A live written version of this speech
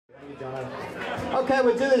Okay,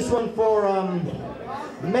 we'll do this one for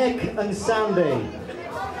Mick and Sandy,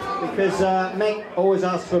 because Mick always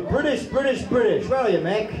asks for British. Where are you,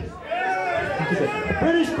 Mick?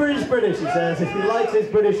 British, he says, if he likes his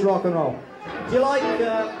British rock and roll. Do you like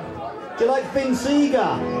Vince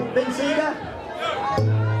Seeger? Vince Seeger?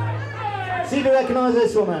 See if you recognise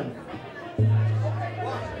this woman.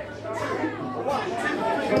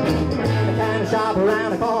 The kind of shop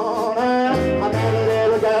around the corner, I met a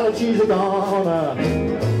little girl and she's a goner.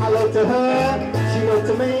 I looked at her, she looked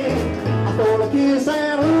at me, I thought a kiss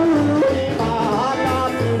and ooh, my heart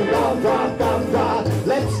got beating, gum drop,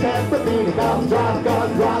 lips kept beating, gum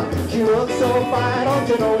drop. She looks so fine, don't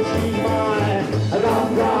you know she's mine? A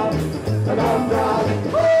gum drop, oh, gum drop,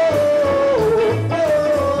 oh,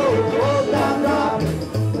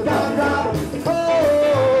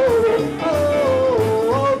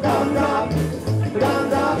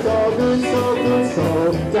 so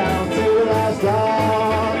down to the last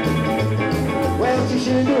drop. Well, she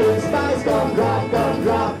sugar and spice, gum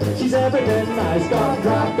drop. She's everything nice, gum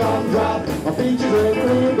drop. My features are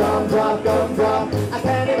cream, gum drop. A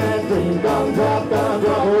candy man dream, gum drop.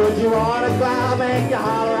 Would you want a cloud, make you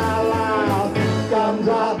holler out loud? Gum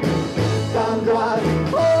drop, oh, gum drop,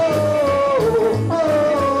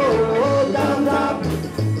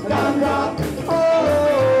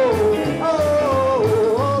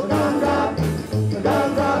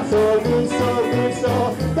 so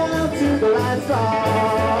down to the last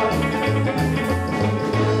drop.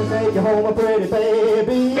 Take you home, a pretty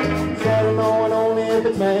baby. Said no and only if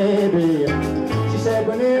it's maybe. She said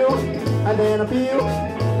we knew, and then a few,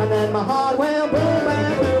 and then my heart went boom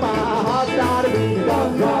and boom. My heart started beating,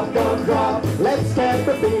 gum drop. Lips kept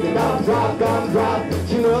repeating, gum drop.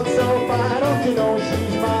 She looks so fine, don't you know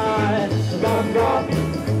she's mine? Gum drop,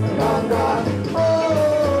 oh.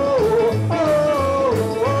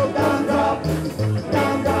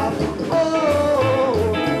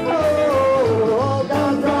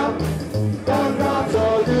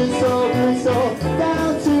 So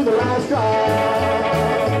down to the last drop.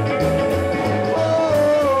 Oh,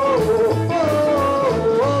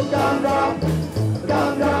 gum drop,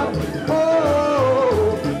 oh,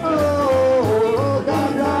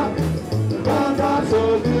 gum drop, so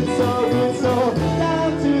good, so down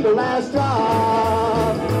to the last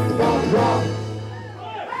drop. Gum drop.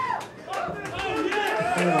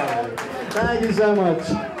 Thank you so much.